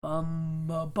Bum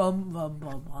bum bum bum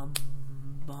bum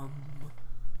bum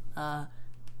bum.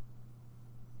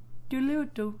 Doodle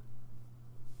doo.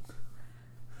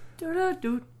 Doodle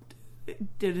doo.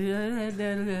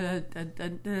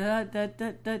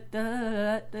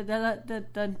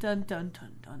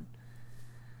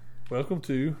 Welcome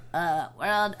to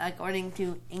World according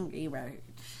to Angry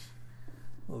Birds.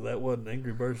 Well, that wasn't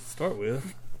Angry Birds to start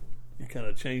with. You kind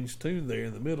of changed tune there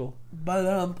in the middle.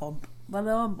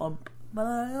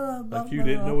 Like you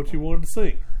didn't know what you wanted to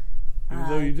sing. Even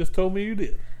though you just told me you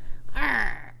did.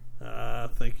 I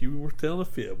think you were telling a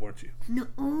fib, weren't you? No.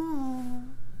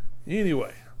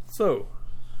 Anyway, so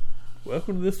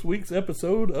welcome to this week's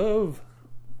episode of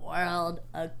World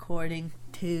according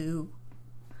to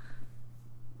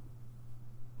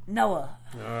Noah.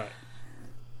 Alright.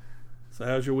 So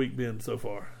how's your week been so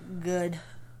far? Good.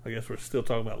 I guess we're still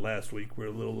talking about last week. We're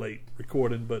a little late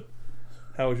recording, but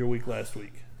how was your week last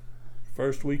week?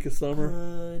 First week of summer?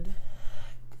 Good.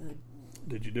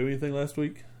 Did you do anything last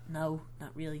week? No,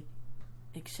 not really.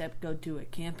 Except go to a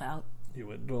camp out. You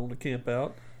went on the camp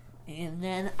out. And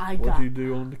then What did you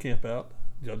do on the camp out?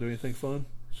 Did y'all do anything fun?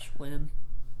 swim.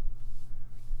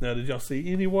 Now, did y'all see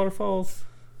any waterfalls?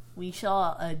 We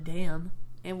saw a dam,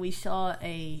 and we saw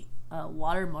a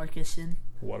water moccasin.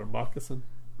 Water moccasin?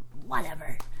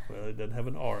 Whatever. Well, it doesn't have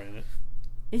an R in it.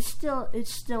 It's still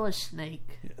a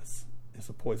snake. Yes. It's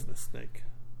a poisonous snake.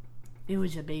 It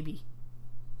was a baby.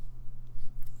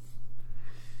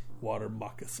 Water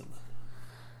moccasin.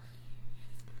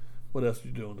 What else did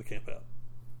you do on the camp out?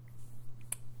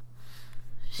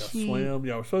 Y'all swam.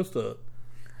 Y'all were supposed to.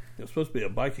 It was supposed to be a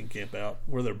biking camp out.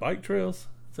 Were there bike trails?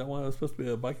 Is that why it was supposed to be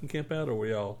a biking camp out, or were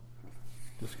y'all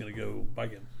just going to go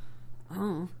biking?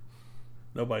 Oh.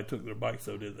 Nobody took their bikes,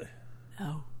 though, did they?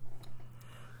 No.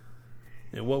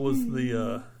 And what was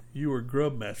the? You were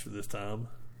grub master this time.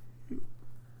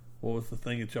 What was the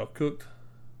thing that y'all cooked?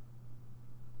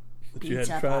 That you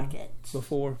Pizza had tried pockets.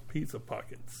 before? Pizza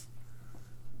pockets.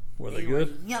 Were they They were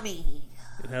good? yummy.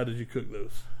 And how did you cook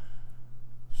those?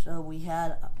 So we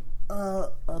had a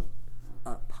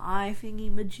pie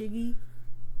thingy majiggy.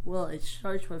 Well, it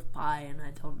starts with pie, and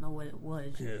I don't know what it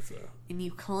was. Yeah, And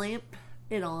you clamp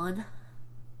it on,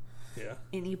 yeah.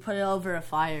 and you put it over a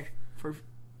fire for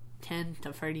 10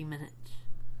 to 30 minutes.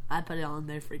 I put it on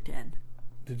there for 10.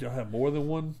 Did y'all have more than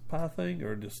one pie thing,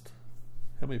 or just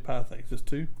how many pie things? Just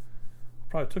two?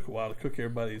 Probably took a while to cook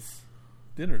everybody's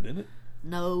dinner, didn't it?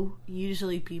 No,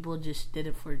 usually people just did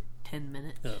it for 10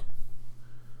 minutes. No.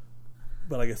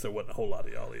 But I guess there wasn't a whole lot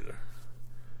of y'all either.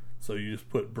 So you just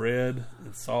put bread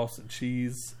and sauce and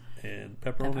cheese and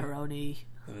pepperoni.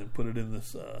 And then put it in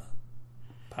this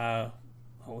pie.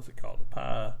 What was it called? A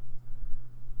pie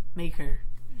maker.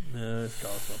 No, it's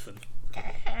called something.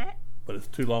 But it's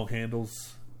two long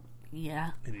handles.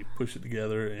 Yeah. And you push it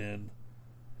together, and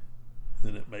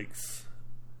then it makes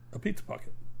a pizza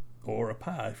pocket. Or a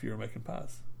pie if you were making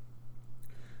pies.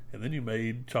 And then you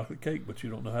made chocolate cake, but you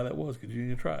don't know how that was because you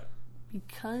didn't try it.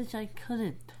 Because I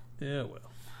couldn't. Yeah,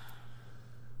 well.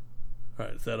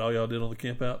 Alright, is that all y'all did on the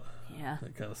camp out? Yeah.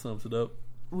 That kind of sums it up.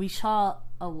 We saw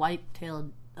a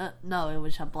white-tailed... no, it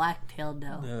was a black-tailed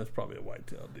doe. Yeah, it's probably a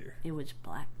white-tailed deer. It was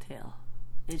black-tail.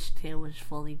 Its tail was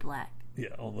fully black.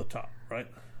 Yeah, on the top, right?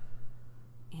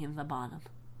 And the bottom.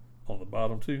 On the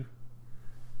bottom, too?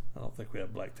 I don't think we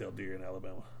have black-tailed deer in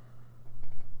Alabama.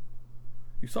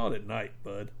 You saw it at night,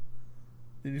 bud.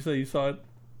 Did you say you saw it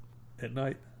at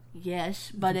night?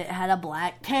 Yes, but it had a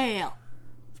black tail.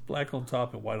 It's black on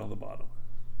top and white on the bottom.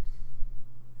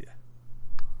 Yeah.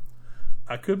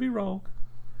 I could be wrong.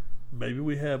 Maybe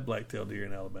we have black-tailed deer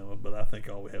in Alabama, but I think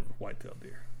all we have is white-tailed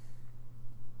deer.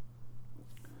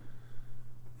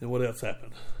 And what else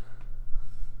happened?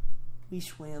 We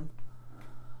swam.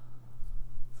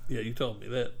 Yeah, you told me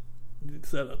that. Did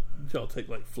y'all take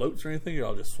like floats or anything, or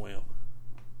y'all just swam?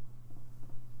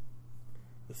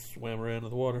 Just swam around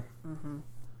in the water? Mm-hmm.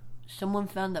 Someone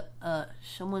found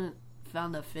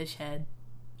a fish head.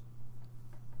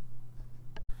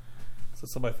 So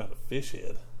somebody found a fish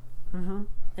head? Mm-hmm.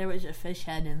 There was a fish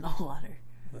head in the water.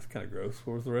 That's kind of gross.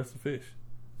 Where was the rest of the fish?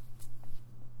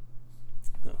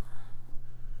 No.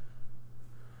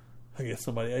 I guess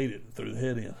somebody ate it and threw the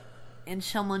head in. And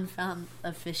someone found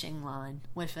a fishing line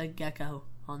with a gecko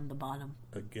on the bottom.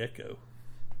 A gecko?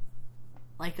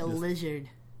 Like a lizard.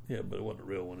 Yeah, but it wasn't a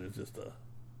real one. It was just a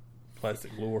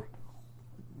plastic lure.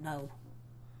 No.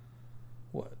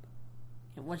 What?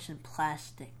 It wasn't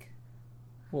plastic.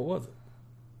 What was it?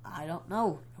 I don't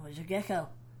know. It was a gecko.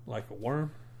 Like a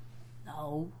worm?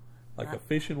 No. Like a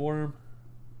fishing worm?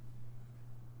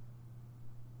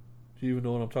 Do you even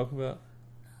know what I'm talking about?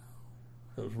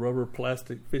 Those rubber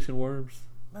plastic fishing worms.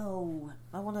 No,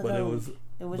 not one of But those.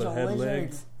 It was a lizard.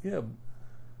 Legs. Yeah,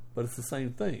 but it's the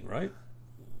same thing, right?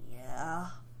 Yeah,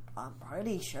 I'm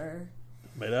pretty sure.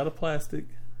 Made out of plastic.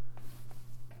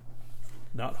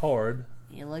 Not hard.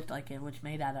 It looked like it was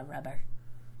made out of rubber.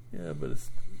 Yeah, but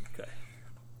it's okay.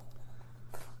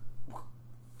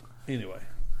 Anyway,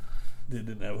 it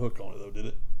didn't have a hook on it though, did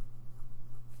it?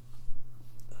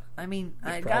 I mean,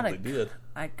 I got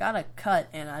a cut,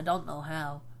 and I don't know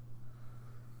how.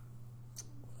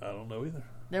 I don't know either.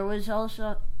 There was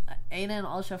also Aiden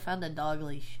also found a dog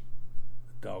leash.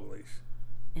 A dog leash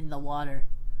in the water.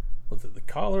 Was it the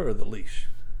collar or the leash?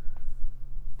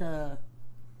 No.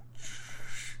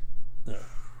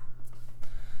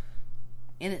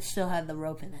 And it still had the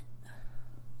rope in it.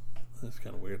 That's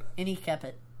kind of weird. And he kept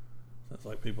it. Sounds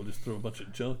like people just threw a bunch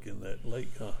of junk in that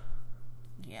lake, huh?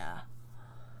 Yeah.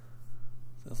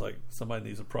 Sounds like somebody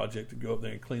needs a project to go up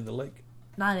there and clean the lake.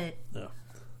 Not it. No.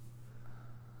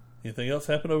 Anything else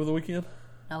happened over the weekend?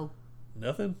 No.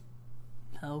 Nothing?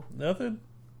 No. Nothing?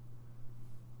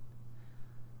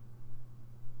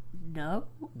 No.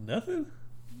 Nothing?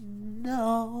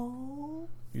 No.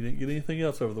 You didn't get anything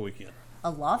else over the weekend? A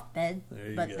loft bed,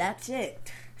 but go. That's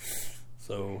it.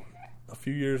 So, a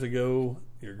few years ago,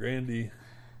 your granddie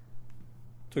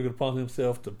took it upon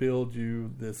himself to build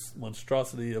you this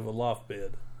monstrosity of a loft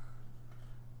bed.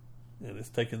 And it's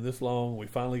taken this long. We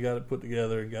finally got it put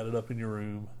together and got it up in your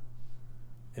room.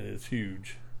 And it's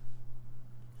huge.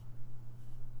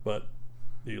 But,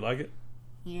 do you like it?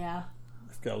 Yeah.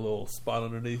 It's got a little spot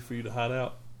underneath for you to hide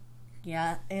out.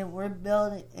 Yeah, and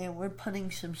we're putting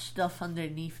some stuff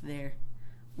underneath there.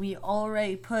 We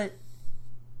already put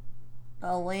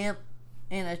a lamp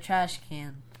and a trash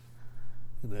can.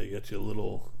 And now you got your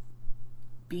little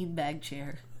beanbag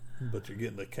chair. But you're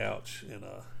getting a couch and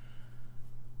a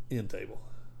end table.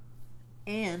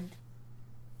 And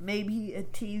maybe a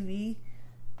TV.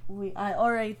 I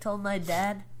already told my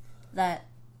dad that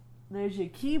there's a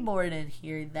keyboard in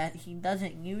here that he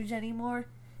doesn't use anymore.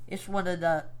 It's one of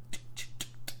the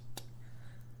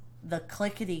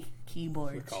clickety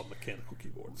keyboards. They're called mechanical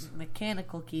keyboards.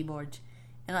 Mechanical keyboards.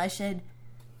 And I said,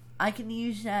 I can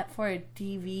use that for a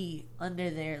TV under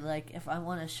there. Like, if I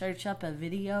want to search up a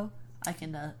video, I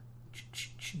can... But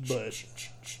I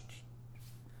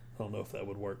don't know if that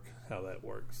would work, how that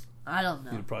works. I don't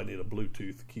know. You'd probably need a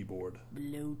Bluetooth keyboard.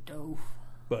 Bluetooth.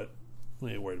 But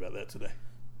we ain't worried about that today.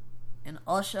 And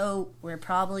also, we're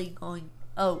probably going...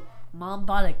 Oh, Mom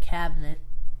bought a cabinet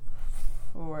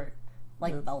for...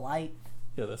 Like the light.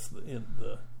 Yeah, that's the end.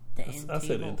 End I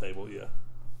said end table. Yeah.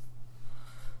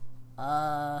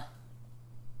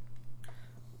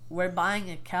 We're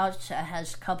buying a couch that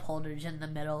has cup holders in the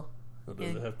middle. Oh,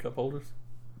 does it have cup holders?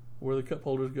 Where do the cup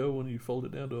holders go when you fold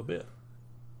it down to a bed?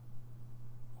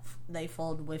 They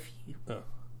fold with you. Oh,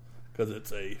 because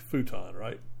it's a futon,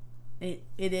 right? It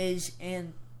is,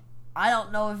 and I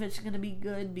don't know if it's going to be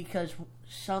good because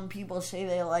some people say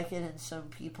they like it and some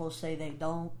people say they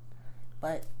don't.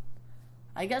 But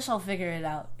I guess I'll figure it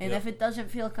out. And if it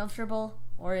doesn't feel comfortable,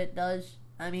 or it does,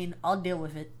 I mean, I'll deal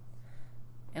with it.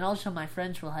 And also my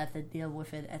friends will have to deal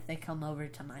with it if they come over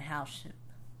to my house soon.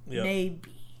 Yep.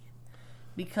 Maybe.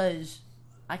 Because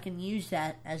I can use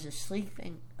that as a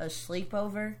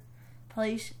sleepover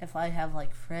place if I have,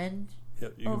 like, friends.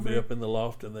 Yep, you can be up in the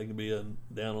loft and they can be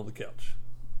down on the couch.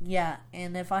 Yeah,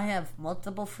 and if I have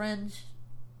multiple friends,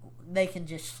 they can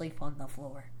just sleep on the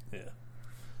floor. Yeah.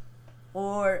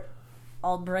 Or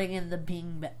I'll bring in the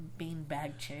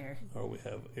beanbag chair. Or we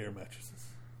have air mattresses.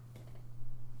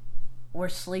 Or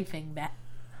sleeping bag.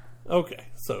 Okay,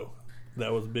 so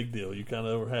that was a big deal. You kind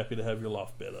of were happy to have your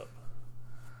loft bed up.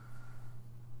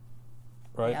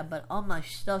 Right? Yeah, but all my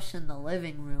stuff's in the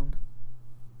living room.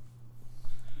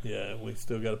 Yeah, we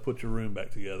still got to put your room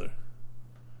back together.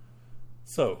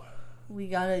 So. We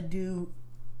got to do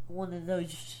one of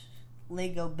those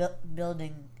Lego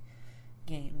building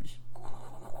games.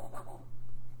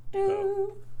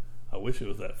 Oh, I wish it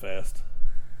was that fast.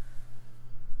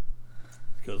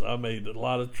 Because I made a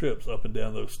lot of trips up and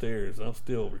down those stairs. And I'm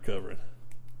still recovering.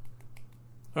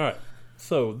 Alright,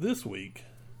 so this week,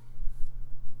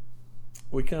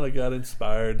 we kind of got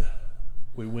inspired.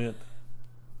 We went,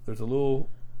 there's a little,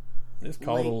 it's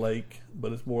called a lake,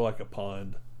 but it's more like a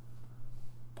pond.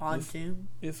 Pontoon?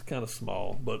 It's kind of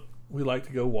small, but we like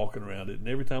to go walking around it. And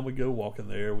every time we go walking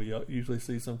there, we usually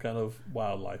see some kind of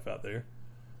wildlife out there.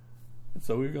 And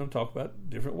so we're going to talk about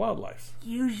different wildlife.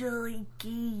 Usually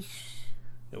geese.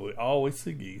 And we always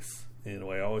see geese. And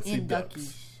we always see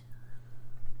ducks.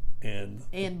 Duckies.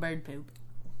 And bird poop.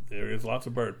 There is lots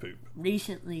of bird poop.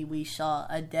 Recently, we saw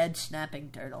a dead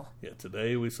snapping turtle. Yeah,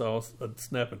 today we saw a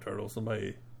snapping turtle.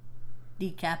 Somebody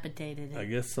decapitated it. I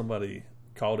guess somebody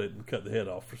caught it and cut the head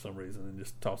off for some reason and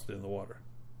just tossed it in the water.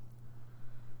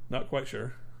 Not quite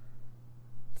sure.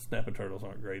 Snapping turtles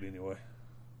aren't great anyway.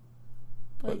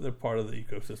 But they're part of the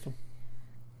ecosystem.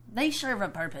 They serve a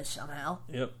purpose somehow.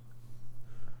 Yep.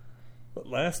 But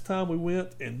last time we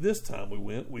went, and this time we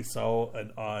went, we saw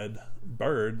an odd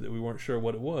bird that we weren't sure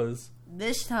what it was.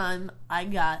 This time I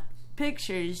got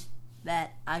pictures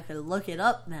that I could look it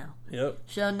up now. Yep.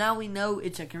 So now we know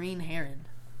it's a green heron.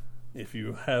 If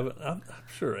you haven't, I'm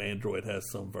sure Android has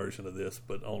some version of this,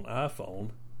 but on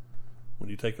iPhone, when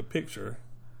you take a picture,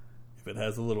 if it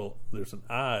has there's an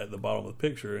eye at the bottom of the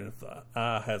picture, and if the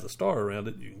eye has a star around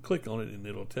it, you can click on it and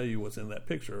it'll tell you what's in that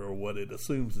picture or what it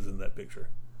assumes is in that picture.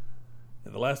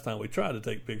 And the last time we tried to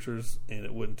take pictures and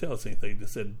it wouldn't tell us anything, it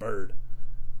just said bird.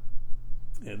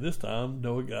 And this time,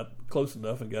 Noah got close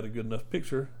enough and got a good enough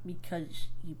picture. Because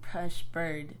you press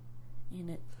bird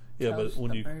and it yeah, but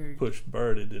when you pushed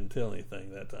bird, it didn't tell anything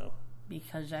that time.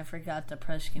 Because I forgot to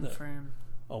press confirm.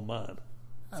 No. On mine.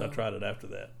 So I tried it after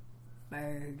that.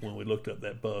 Bird. When we looked up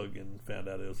that bug and found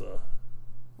out it was a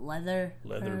leather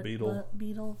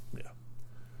beetle. Yeah.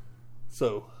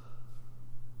 So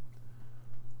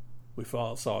we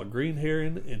saw a green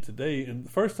heron, and the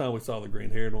first time we saw the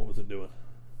green heron, what was it doing?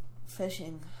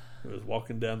 Fishing. It was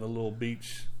walking down the little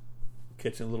beach,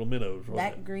 catching little minnows.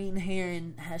 That green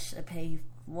heron has to pay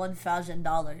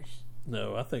 $1,000.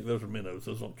 No, I think those are minnows.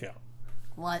 Those don't count.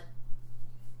 What?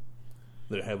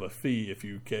 They have a fee if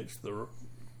you catch the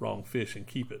wrong fish and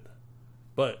keep it.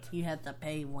 But you have to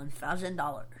pay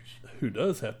 $1,000. Who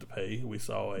does have to pay? We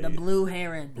saw the blue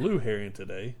heron. Blue heron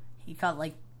today. He caught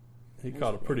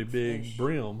a pretty big fish.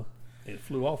 Brim and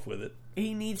flew off with it.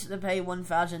 He needs to pay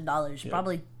 $1,000,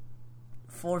 probably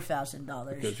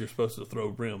 $4,000. Because you're supposed to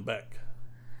throw brim back.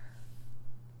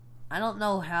 I don't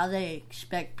know how they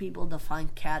expect people to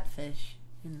find catfish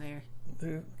in there.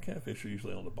 Catfish are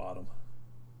usually on the bottom.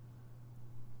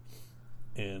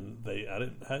 And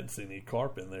I hadn't seen any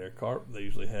carp in there. Carp, they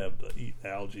usually have to eat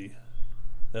algae.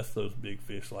 That's those big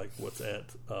fish like what's at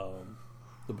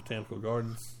the botanical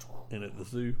gardens and at the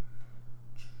zoo.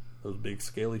 Those big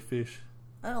scaly fish.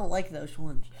 I don't like those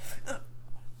ones.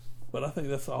 But I think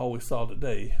that's all we saw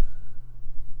today.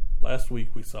 Last week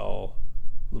we saw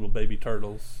little baby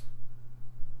turtles.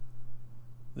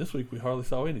 This week we hardly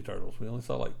saw any turtles. We only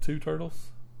saw like 2 turtles.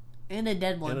 And a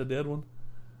dead one.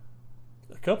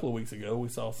 A couple of weeks ago we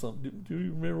saw some. Do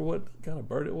you remember what kind of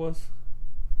bird it was?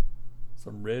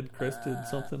 Some red-crested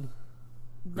something?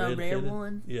 The rare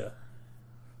one? Yeah.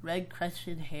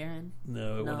 Red-crested heron?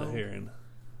 No, it wasn't a heron.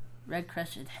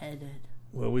 Red-crested headed.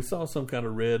 Well, we saw some kind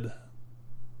of red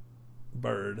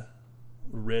bird,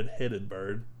 red-headed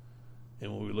bird,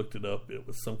 and when we looked it up, it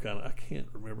was some kind of, I can't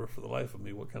remember for the life of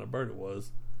me what kind of bird it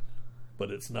was, but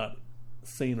it's not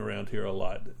seen around here a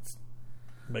lot. It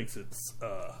makes its,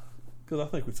 because I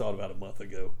think we saw it about a month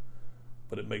ago,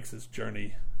 but it makes its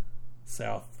journey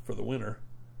south for the winter,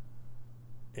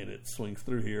 and it swings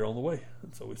through here on the way,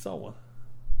 and so we saw one.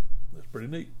 That's pretty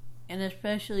neat. And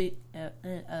especially,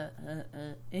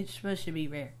 it's supposed to be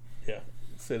rare. Yeah,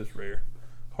 it said it's rare.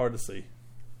 Hard to see.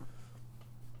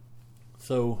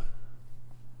 So,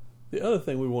 the other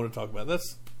thing we want to talk about,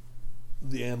 that's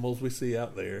the animals we see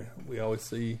out there. We always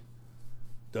see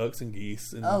ducks and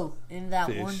geese and in that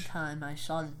fish. One time I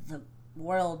saw the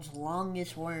world's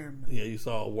longest worm. Yeah, you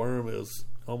saw a worm. It was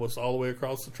almost all the way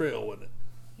across the trail, wasn't it?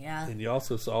 Yeah. And you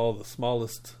also saw the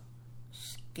smallest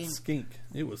skink.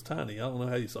 It was tiny. I don't know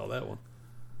how you saw that one.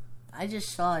 I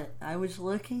just saw it. I was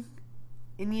looking,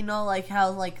 and you know, like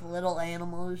how like little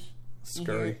animals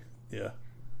scurry. Yeah.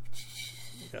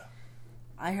 Yeah.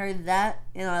 I heard that,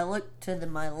 and I looked to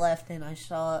my left, and I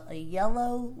saw a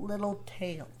yellow little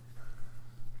tail,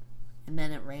 and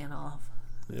then it ran off.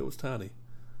 It was tiny.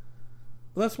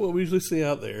 Well, that's what we usually see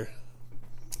out there.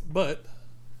 But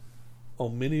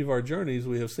on many of our journeys,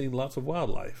 we have seen lots of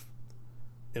wildlife.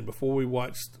 And before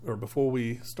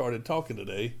we started talking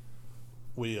today,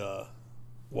 we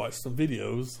watched some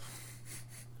videos.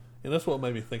 And that's what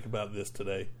made me think about this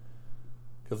today.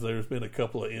 Because there's been a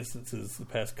couple of instances the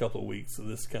past couple of weeks of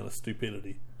this kind of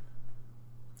stupidity.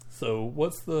 So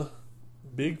what's the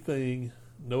big thing?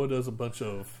 Noah does a bunch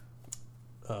of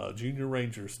junior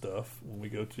ranger stuff when we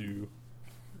go to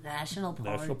national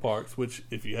parks, which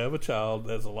if you have a child,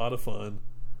 that's a lot of fun.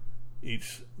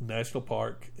 Each national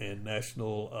park and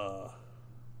national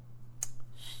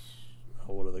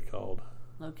what are they called?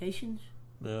 Locations?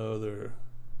 No, they're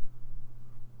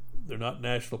they're not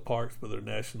national parks, but they're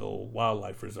national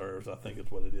wildlife reserves, I think is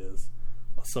what it is.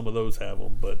 Some of those have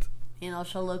them, but... And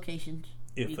also locations.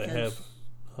 If they have...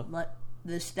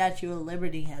 The Statue of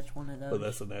Liberty has one of those. But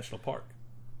that's a national park.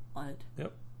 What?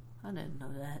 Yep. I didn't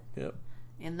know that. Yep.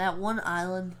 And that one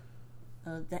island,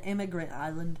 the Immigrant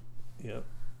Island. Yep.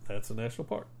 That's a national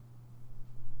park.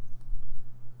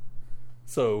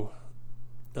 So,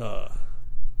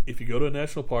 if you go to a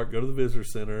national park, go to the visitor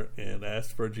center and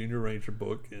ask for a junior ranger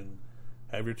book and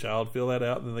have your child fill that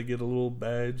out, and then they get a little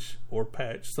badge or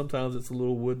patch. Sometimes it's a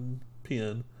little wooden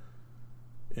pin,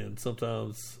 and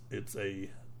sometimes it's a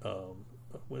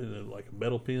what is it, like a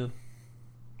metal pin?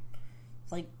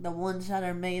 Like the ones that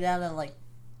are made out of like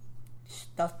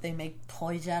stuff they make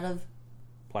toys out of.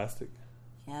 Plastic.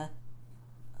 Yeah,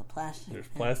 a plastic. There's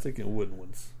plastic and wooden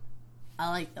ones. I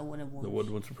like the wooden ones. The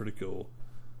wooden ones are pretty cool.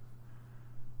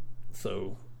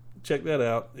 So check that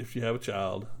out if you have a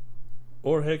child.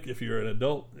 Or heck, if you're an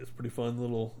adult, it's a pretty fun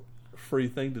little free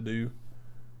thing to do.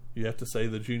 You have to say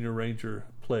the Junior Ranger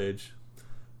pledge.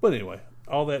 But anyway,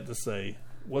 all that to say,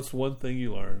 what's one thing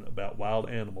you learn about wild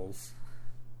animals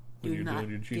when you're doing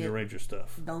your Junior Ranger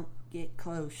stuff? Don't get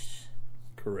close.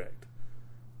 Correct.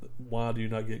 Why do you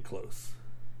not get close?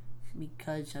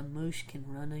 Because a moose can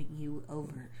run you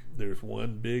over. There's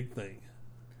one big thing.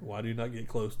 Why do you not get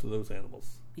close to those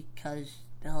animals? Because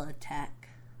they'll attack.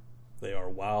 They are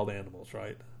wild animals,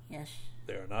 right? Yes.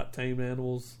 They are not tame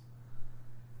animals.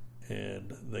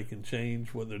 And they can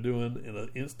change what they're doing in an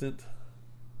instant.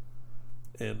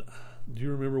 And do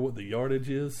you remember what the yardage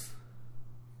is?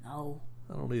 No.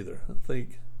 I don't either. I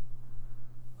think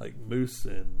like moose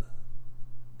and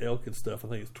elk and stuff, I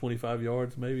think it's 25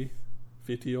 yards maybe,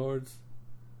 50 yards.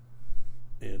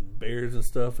 And bears and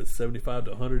stuff, it's 75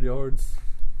 to 100 yards.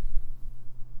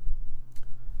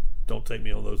 Don't take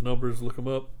me on those numbers, look them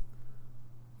up.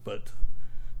 But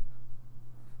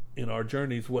in our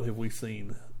journeys, what have we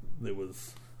seen that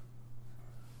was...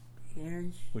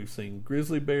 Bears. We've seen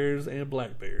grizzly bears and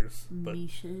black bears. But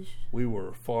Mooses. we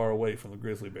were far away from the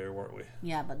grizzly bear, weren't we?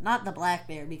 Yeah, but not the black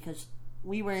bear, because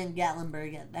we were in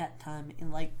Gatlinburg at that time,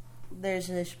 and like there's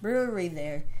this brewery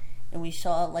there, and we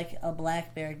saw like a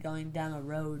black bear going down a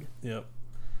road. Yep.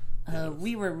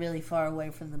 We were really far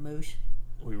away from the moose.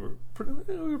 We were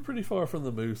pretty far from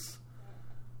the moose.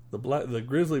 The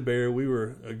grizzly bear, we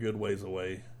were a good ways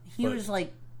away. He was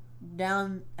like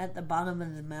down at the bottom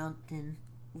of the mountain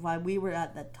while we were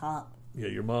at the top. Yeah,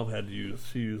 your mom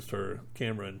she used her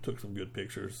camera and took some good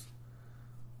pictures.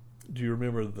 Do you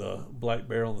remember the black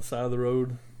bear on the side of the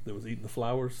road that was eating the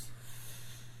flowers?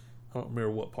 I don't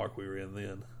remember what park we were in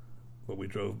then, but we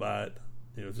drove by it.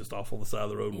 It was just off on the side of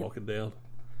the road walking down.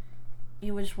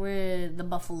 It was where the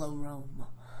buffalo roam.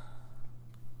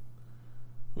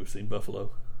 We've seen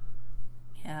buffalo.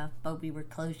 Yeah, but we were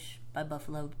close by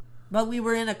buffalo. But we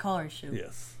were in a car, so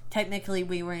yes. Technically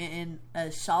we were in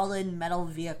a solid metal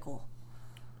vehicle.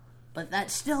 But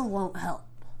that still won't help.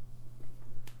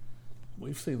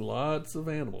 We've seen lots of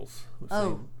animals.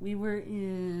 We were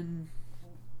in...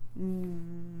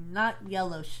 not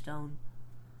Yellowstone.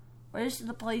 Where's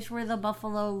the place where the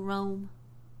buffalo roam?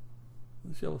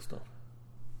 It's Yellowstone.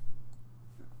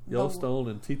 Yellowstone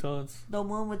and Tetons? The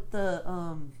one with the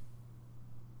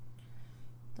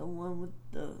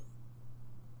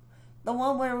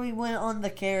one where we went on the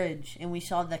carriage and we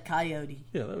saw the coyote.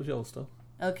 Yeah, that was Yellowstone.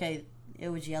 Okay, it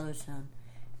was Yellowstone.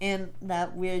 And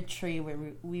that weird tree where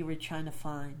we were trying to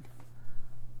find.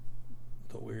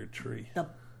 The weird tree.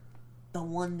 The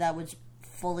one that was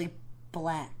fully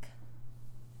black.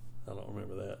 I don't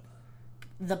remember that.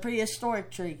 The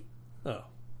prehistoric tree. Oh.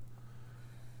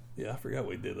 Yeah, I forgot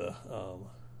we did a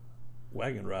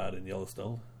wagon ride in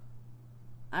Yellowstone.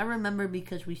 I remember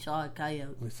because we saw a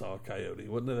coyote. We saw a coyote.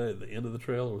 Wasn't it at the end of the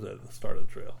trail or was that at the start of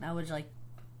the trail? That was like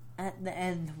at the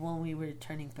end when we were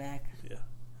turning back. Yeah.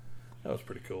 That was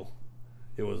pretty cool.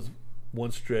 It was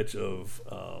one stretch of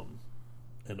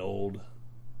an old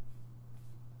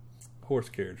horse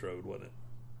carriage road, wasn't it?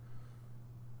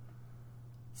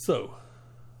 So,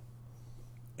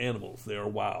 animals, they are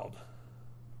wild.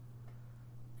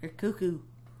 They're cuckoo.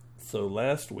 So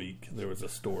last week there was a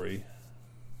story.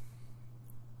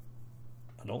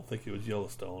 I don't think it was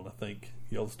Yellowstone. I think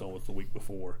Yellowstone was the week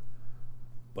before.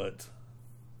 But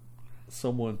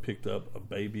someone picked up a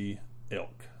baby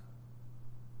elk,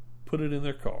 put it in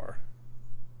their car,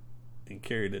 and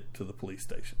carried it to the police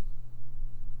station.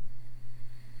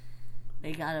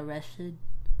 They got arrested?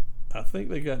 I think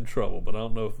they got in trouble, but I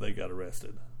don't know if they got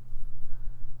arrested.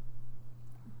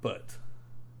 But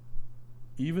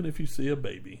even if you see a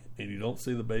baby and you don't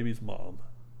see the baby's mom,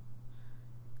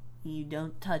 You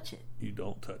don't touch it. You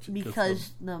don't touch it.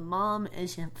 Because the mom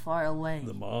isn't far away.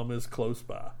 The mom is close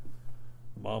by.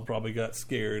 The mom probably got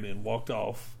scared and walked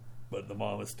off, but the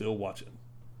mom is still watching.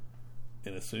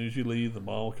 And as soon as you leave, the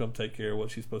mom will come take care of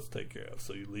what she's supposed to take care of.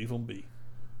 So you leave them be.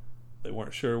 They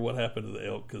weren't sure what happened to the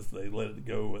elk because they let it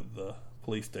go at the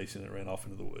police station and it ran off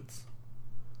into the woods.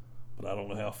 But I don't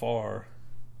know how far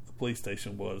the police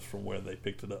station was from where they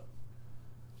picked it up.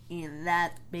 And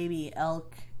that baby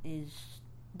elk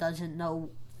doesn't know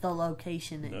the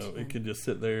location it's in. No, it can just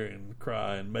sit there and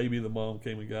cry, and maybe the mom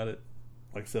came and got it.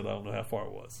 Like I said, I don't know how far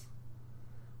it was.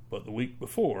 But the week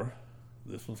before,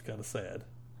 this one's kind of sad.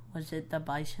 Was it the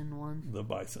bison one? The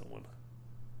bison one.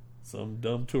 Some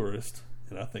dumb tourist,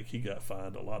 and I think he got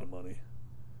fined a lot of money.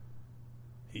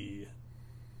 He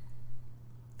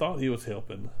thought he was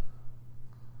helping,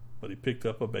 but he picked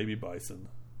up a baby bison.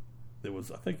 I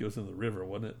think it was in the river,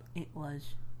 wasn't it? It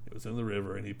was. It was in the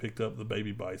river, and he picked up the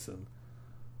baby bison.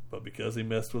 But because he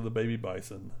messed with the baby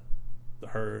bison, the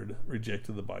herd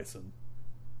rejected the bison,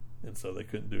 and so they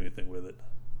couldn't do anything with it.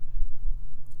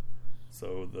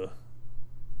 So the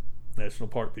national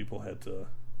park people had to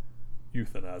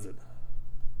euthanize it.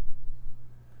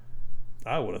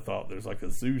 I would have thought there's like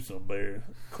a zoo somewhere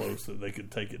close that they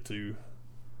could take it to,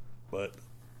 but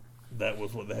that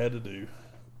was what they had to do.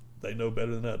 They know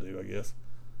better than I do, I guess.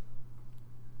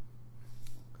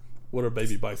 What are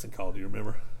baby bison called? Do you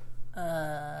remember?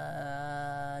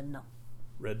 No.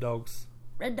 Red dogs?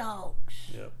 Red dogs.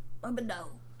 Yep. Rubber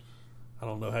dogs. I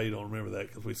don't know how you don't remember that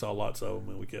because we saw lots of them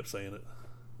and we kept saying it.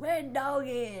 Red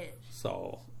doggies.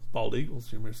 Saw bald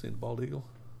eagles. You remember seeing the bald eagle?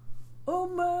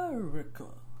 America.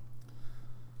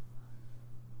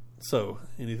 So,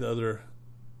 any other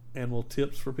animal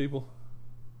tips for people?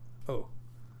 Oh.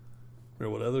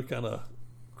 Remember what other kind of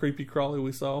creepy crawly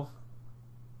we saw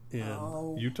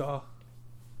in Utah?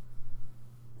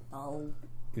 Oh.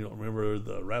 You don't remember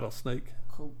the rattlesnake?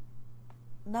 Cool.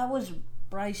 That was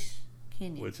Bryce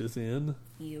Canyon. Which is in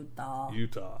Utah.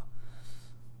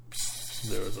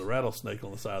 There was a rattlesnake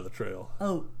on the side of the trail.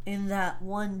 Oh, in that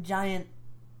one giant...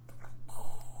 What?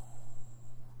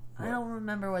 I don't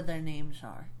remember what their names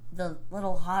are. The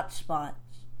little hot spots.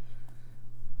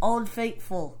 Old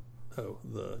Faithful. Oh,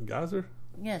 the geyser?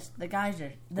 Yes, the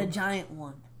geyser. The giant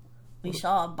one. We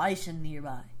saw a bison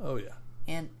nearby. Oh, yeah.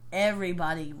 And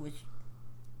everybody was...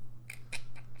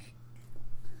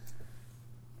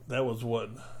 That was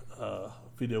what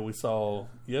video we saw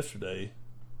yesterday.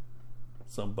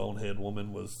 Some bonehead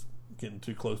woman was getting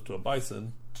too close to a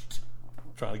bison,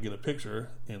 trying to get a picture,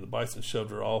 and the bison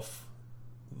shoved her off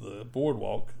the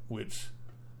boardwalk, which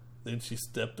then she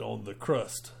stepped on the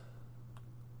crust.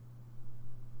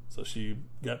 So she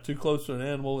got too close to an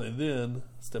animal and then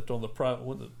stepped on the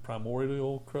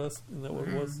primordial crust. Isn't that what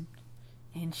it was?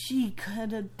 And she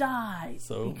could have died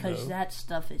because that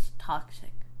stuff is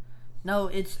toxic. No,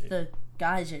 it's the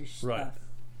geyser stuff. Right.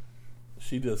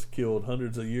 She just killed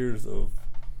hundreds of years of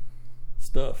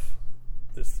stuff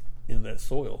that's in that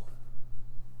soil.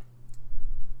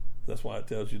 That's why it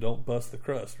tells you don't bust the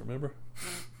crust, remember?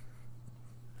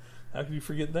 How can you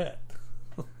forget that?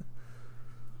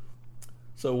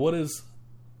 So what is,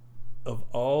 of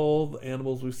all the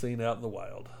animals we've seen out in the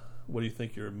wild, what do you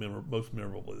think your most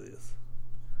memorable is?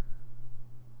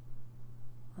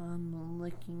 I'm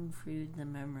looking through the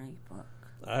memory book.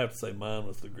 I have to say mine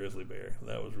was the grizzly bear.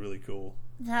 That was really cool.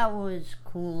 That was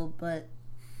cool, but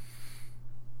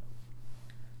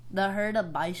the herd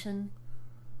of bison.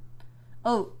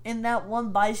 Oh, and that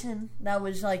one bison that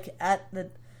was like at the...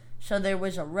 So there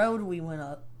was a road we went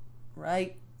up,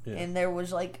 right? Yeah. And there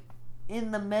was like,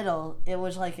 in the middle, it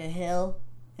was like a hill,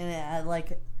 and it had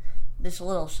like this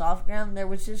little soft ground. There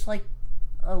was just like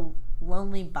a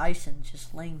lonely bison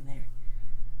just laying there.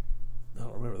 I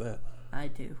don't remember that. I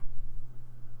do.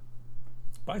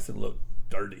 Bison look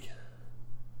dirty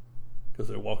because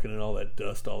they're walking in all that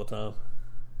dust all the time.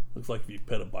 Looks like if you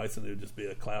pet a bison, it would just be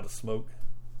a cloud of smoke.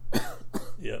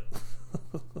 Yep.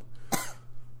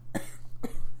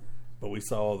 But we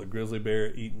saw the grizzly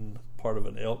bear eating part of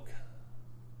an elk.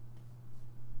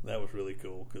 That was really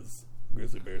cool because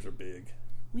grizzly bears are big.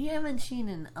 We haven't seen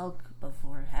an elk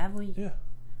before, have we? Yeah.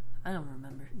 I don't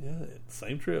remember. Yeah,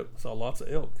 same trip. Saw lots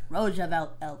of elk.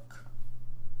 Roosevelt elk.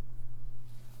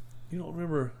 You don't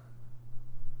remember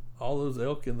all those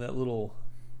elk in that little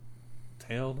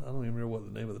town? I don't even remember what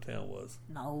the name of the town was.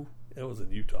 No. It was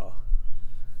in Utah.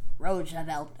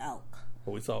 Roosevelt elk.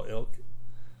 Well, we saw elk.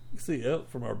 You see elk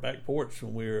from our back porch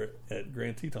when we were at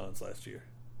Grand Tetons last year.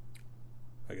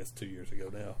 I guess 2 years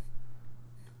ago now.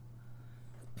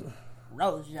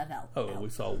 Roosevelt elk. We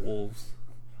saw wolves.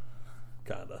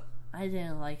 Kinda. I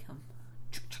didn't like them.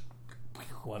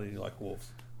 Why didn't you like wolves?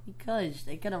 Because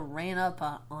they could have ran up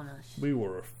on us. We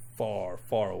were far,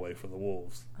 far away from the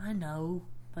wolves. I know,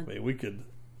 but I mean,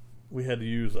 we had to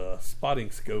use a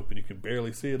spotting scope, and you could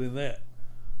barely see it in that.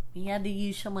 we had to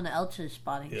use someone else's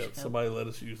spotting Yeah, scope. somebody let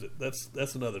us use it.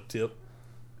 That's another tip.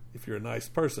 If you're a nice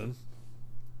person,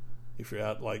 if you're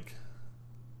out like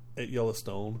at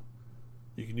Yellowstone,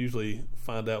 you can usually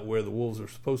find out where the wolves are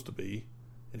supposed to be.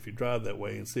 And if you drive that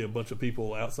way and see a bunch of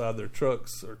people outside their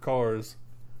trucks or cars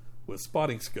with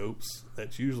spotting scopes,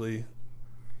 that's usually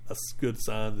a good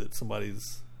sign that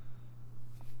somebody's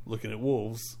looking at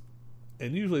wolves.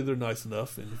 And usually they're nice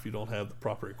enough, and if you don't have the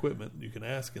proper equipment, you can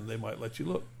ask and they might let you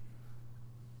look.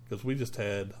 Because we just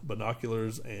had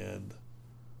binoculars and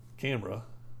camera,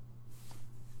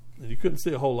 and you couldn't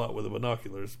see a whole lot with the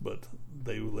binoculars, but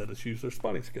they let us use their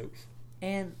spotting scopes.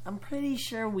 And I'm pretty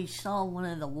sure we saw one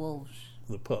of the wolves.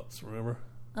 The pups, remember?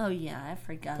 Oh yeah, I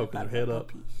forgot Poking about their head the up.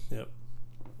 puppies. Yep.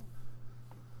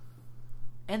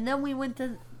 And then we went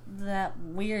to that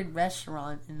weird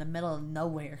restaurant in the middle of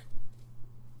nowhere.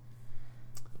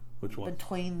 Which one?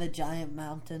 Between the giant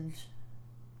mountains.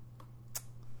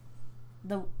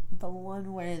 The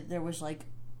one where there was like,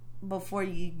 before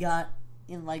you got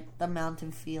in like the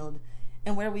mountain field,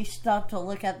 and where we stopped to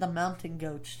look at the mountain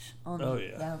goats on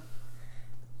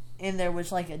and there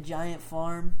was like a giant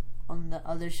farm on the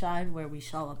other side where we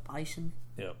saw a bison.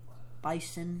 Yep.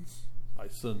 Bisons.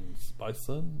 Bison?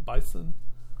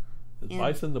 Is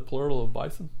bison the plural of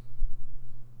bison?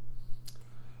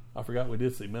 I forgot we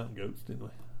did see mountain goats, didn't we?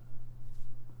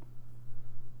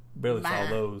 Barely saw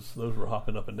those. Those were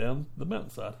hopping up and down the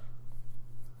mountainside.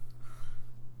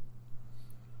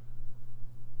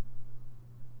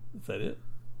 Is that it?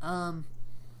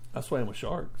 I swam with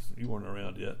sharks. You weren't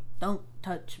around yet. Don't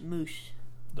touch moose.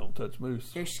 Don't touch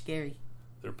moose. They're scary.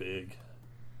 They're big.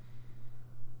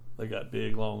 They got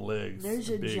big, long legs. There's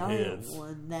a big giant heads.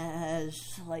 one that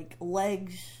has like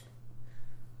legs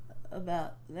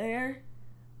about there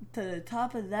to the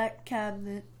top of that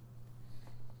cabinet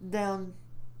down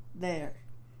there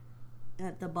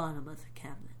at the bottom of the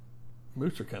cabinet.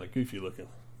 Moose are kind of goofy looking.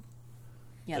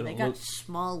 Yeah, they got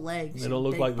small legs. They don't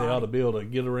look like they ought to be able to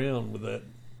get around with that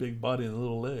big body and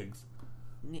little legs.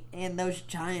 And those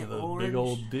giant and those orange. big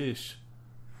old dish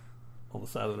on the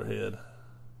side of their head.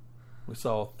 We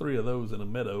saw 3 of those in a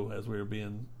meadow as we were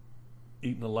being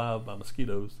eaten alive by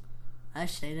mosquitoes. I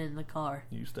stayed in the car.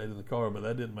 You stayed in the car, but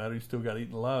that didn't matter. You still got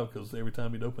eaten alive because every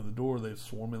time you'd open the door, they'd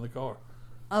swarm in the car.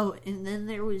 Oh, and then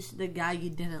there was the guy you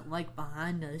didn't like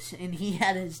behind us, and he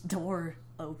had his door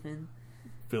open.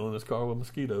 Filling his car with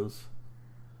mosquitoes.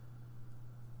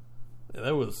 And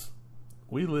that was...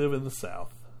 We live in the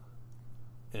South,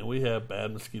 and we have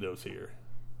bad mosquitoes here.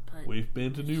 But We've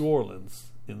been to New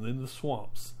Orleans and in the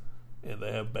swamps, and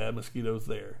they have bad mosquitoes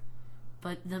there.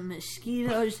 But the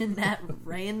mosquitoes in that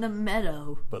random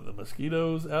meadow... But the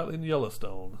mosquitoes out in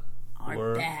Yellowstone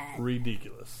were bad.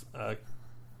 Ridiculous. I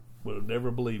would have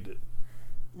never believed it.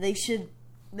 They should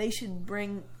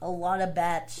bring a lot of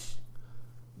bats.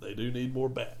 They do need more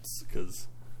bats, because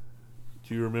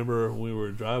do you remember when we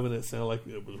were driving, it sounded like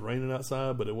it was raining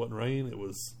outside, but it wasn't rain. It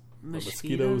was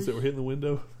mosquitoes that were hitting the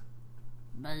window.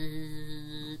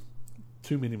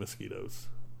 Too many mosquitoes.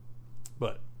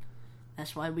 But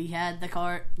that's why we had the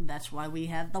car. That's why we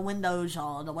had the windows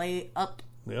all the way up.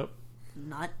 Yep.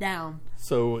 Not down.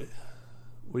 So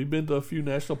we've been to a few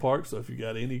national parks. So if you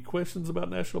got any questions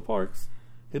about national parks,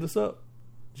 hit us up.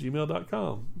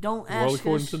 gmail.com. Don't World ask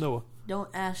according us. to Noah. Don't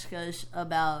ask us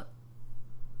about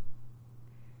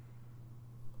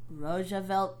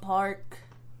Roosevelt Park.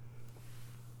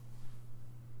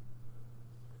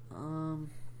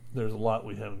 There's a lot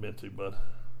we haven't been to, bud.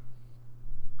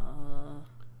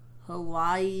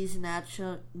 Hawaii's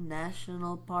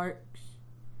national parks.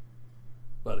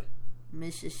 Buddy.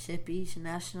 Mississippi's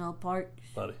national parks.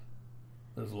 Buddy.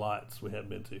 There's lots we haven't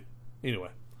been to. Anyway.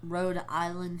 Rhode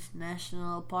Island's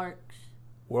national parks.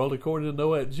 World according to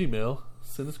Noah at Gmail.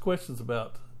 Send us questions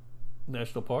about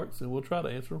national parks, and we'll try to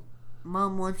answer them.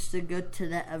 Mom wants to go to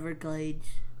the Everglades.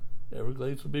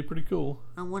 Everglades would be pretty cool.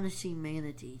 I want to see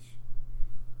manatees.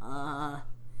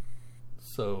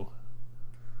 So,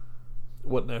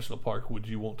 what national park would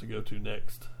you want to go to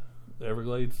next? The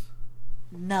Everglades?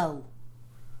 No.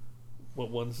 What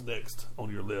one's next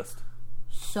on your list?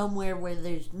 Somewhere where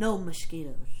there's no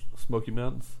mosquitoes. Smoky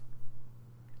Mountains?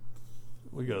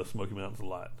 We go to Smoky Mountains a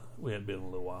lot. We hadn't been in a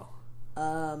little while.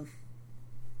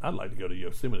 I'd like to go to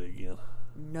Yosemite again.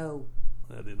 No.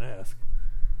 I didn't ask.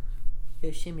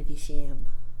 Yosemite Sam.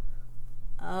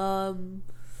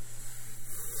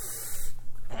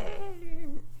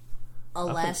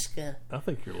 Alaska. I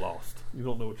think you're lost. You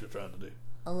don't know what you're trying to do.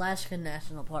 Alaska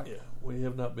National Park. Yeah, we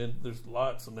have not been. There's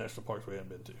lots of national parks we haven't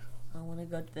been to. I want to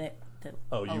go to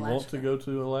Oh, you want to go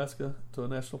to Alaska, to a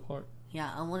national park?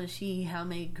 Yeah, I want to see how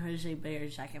many grizzly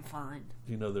bears I can find.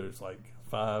 You know there's like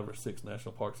 5 or 6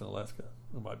 national parks in Alaska.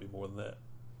 There might be more than that.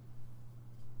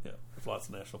 Yeah, there's lots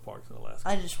of national parks in Alaska.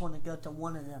 I just want to go to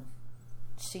one of them.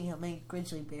 See how many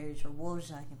grizzly bears or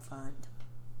wolves I can find.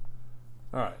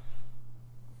 All right.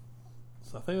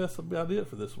 So I think that's about it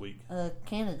for this week.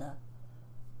 Canada.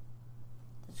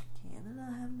 Does Canada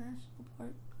have national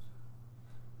parks?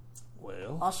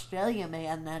 Well, Australia may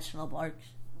have national parks.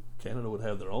 Canada would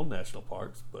have their own national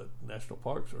parks, but national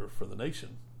parks are for the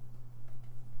nation.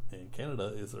 And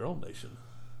Canada is their own nation.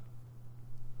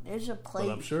 There's a place.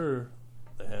 But I'm sure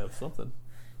they have something.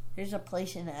 There's a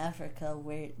place in Africa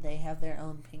where they have their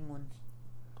own penguins.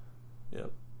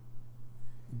 Yep.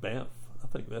 Banff, I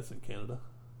think that's in Canada.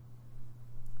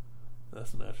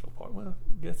 That's a national park. Well,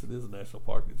 I guess it is a national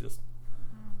park. It's just,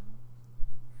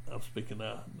 I'm speaking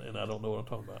now, and I don't know what I'm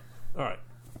talking about. All right.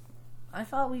 I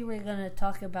thought we were going to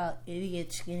talk about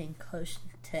idiots getting close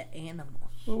to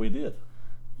animals. Well, we did.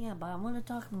 Yeah, but I want to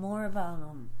talk more about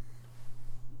them.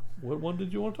 What one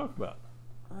did you want to talk about?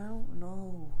 I don't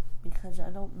know, because I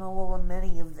don't know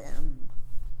many of them.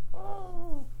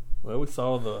 Oh. Well, we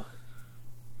saw the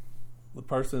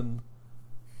person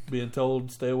being told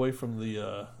stay away from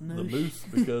the moose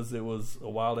because it was a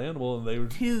wild animal, and they were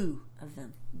 2 of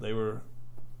them. They were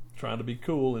trying to be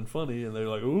cool and funny, and they were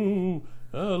like, "Ooh,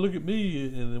 oh, look at me!"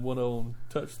 And then one of them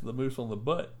touched the moose on the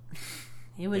butt.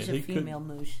 It was a female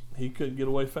moose. He couldn't get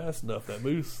away fast enough. That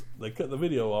moose, they cut the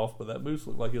video off, but that moose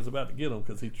looked like he was about to get him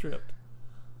because he tripped.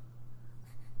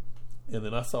 And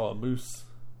then I saw a moose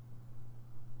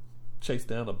chase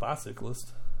down a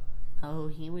bicyclist. Oh,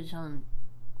 he was on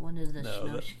one of the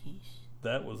snow skis.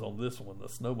 That was on this one, the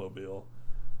snowmobile.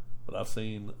 But I've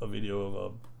seen a video of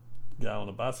a guy on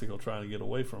a bicycle trying to get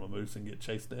away from a moose and get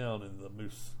chased down, and the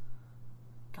moose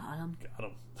got him.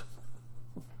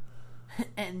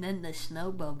 And then the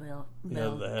snowmobile.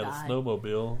 Yeah, they had a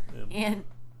snowmobile. And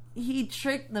he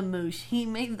tricked the moose. He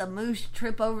made the moose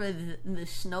trip over the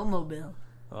snowmobile.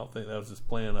 I don't think that was his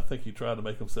plan. I think he tried to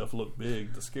make himself look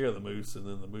big to scare the moose, and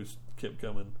then the moose kept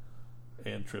coming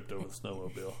and tripped over the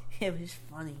snowmobile. It was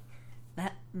funny.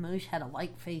 That moose had a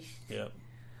white face. Yep.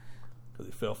 Because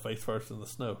he fell face first in the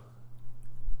snow.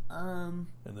 And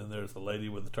then there's the lady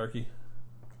with the turkey.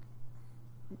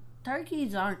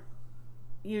 Turkeys aren't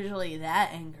usually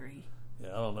that angry. Yeah,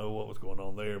 I don't know what was going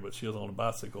on there, but she was on a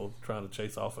bicycle trying to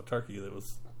chase off a turkey that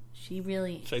was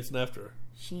chasing after her.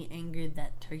 She angered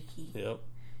that turkey. Yep.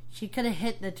 She could have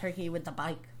hit the turkey with the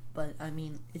bike, but I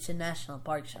mean, it's a national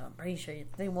park, so I'm pretty sure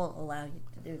they won't allow you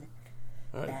to do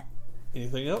that. All right.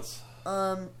 Anything else?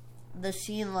 The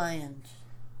sea lions.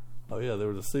 Oh yeah, there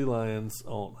was a sea lions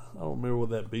on. I don't remember what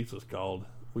that beach was called.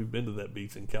 We've been to that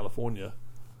beach in California.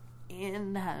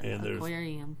 And that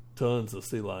aquarium. Tons of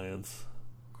sea lions.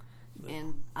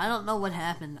 And I don't know what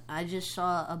happened. I just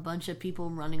saw a bunch of people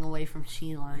running away from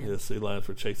sea lions. Yeah, sea lions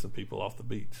were chasing people off the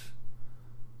beach.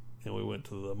 And we went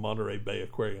to the Monterey Bay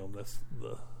Aquarium. That's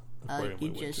the aquarium we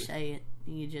went to.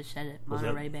 You just said it.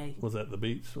 Monterey Bay. Was that the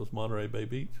beach? Was Monterey Bay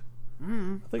Beach? I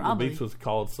think probably. The beach was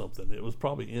called something. It was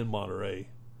probably in Monterey.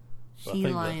 Sea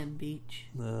Lion Beach.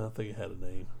 No, I think it had a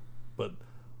name. But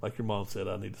like your mom said,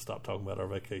 I need to stop talking about our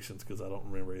vacations because I don't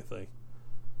remember anything.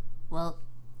 Well,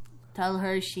 tell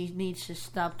her she needs to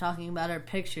stop talking about her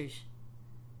pictures.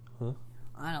 Huh?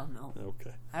 I don't know.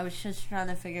 Okay. I was just trying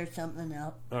to figure something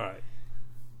out. All right.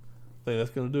 I think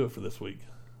that's going to do it for this week.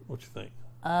 What you think?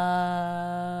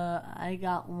 I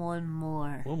got one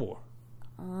more. One more.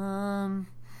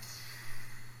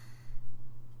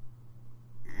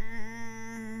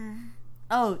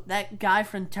 Oh, that guy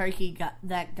from Turkey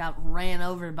got ran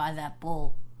over by that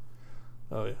bull.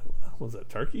 Oh yeah, was that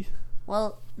Turkey?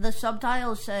 Well, the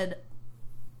subtitle said,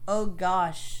 "Oh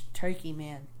gosh, Turkey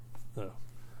man." Oh.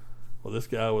 Well, this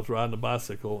guy was riding a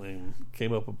bicycle and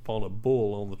came up upon a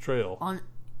bull on the trail.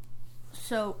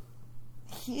 So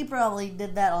he probably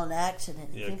did that on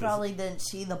accident. Yeah, he probably didn't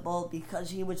see the bull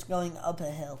because he was going up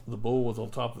a hill. The bull was on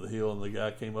top of the hill, and the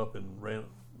guy came up and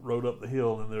rode up the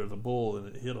hill, and there was a bull, and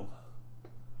it hit him.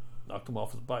 Knocked him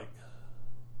off his bike.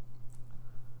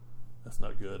 That's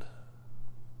not good.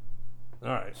 All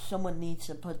right. Someone needs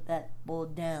to put that bull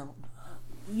down.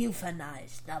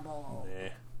 Euthanize the bull. Nah.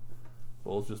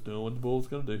 Bull's just doing what the bull's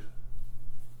going to do.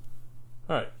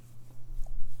 All right.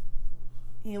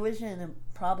 It wasn't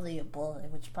probably a bull.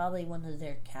 It was probably one of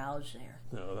their cows there.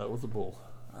 No, that was a bull.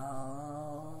 Oh.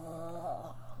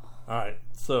 All right.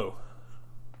 So,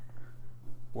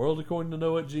 World According to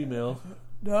Noah at Gmail.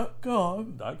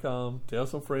 .com. Tell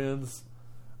some friends.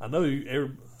 I know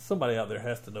somebody out there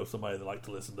has to know somebody that like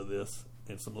to listen to this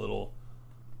and some little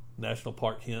national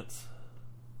park hints.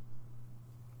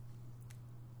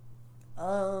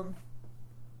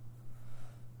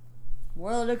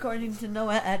 World according to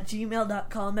Noah at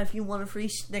gmail.com if you want a free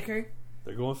sticker.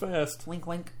 They're going fast. Wink,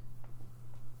 wink.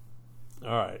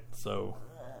 All right, so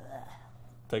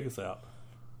take us out.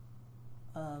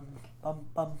 Bum bum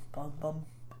bum bum bum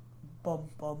bum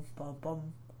bum bum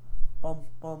bum bum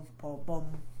bum bum bum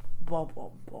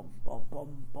bum bum bum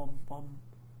bum bum bum.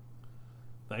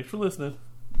 Thanks for listening.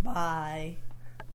 Bye.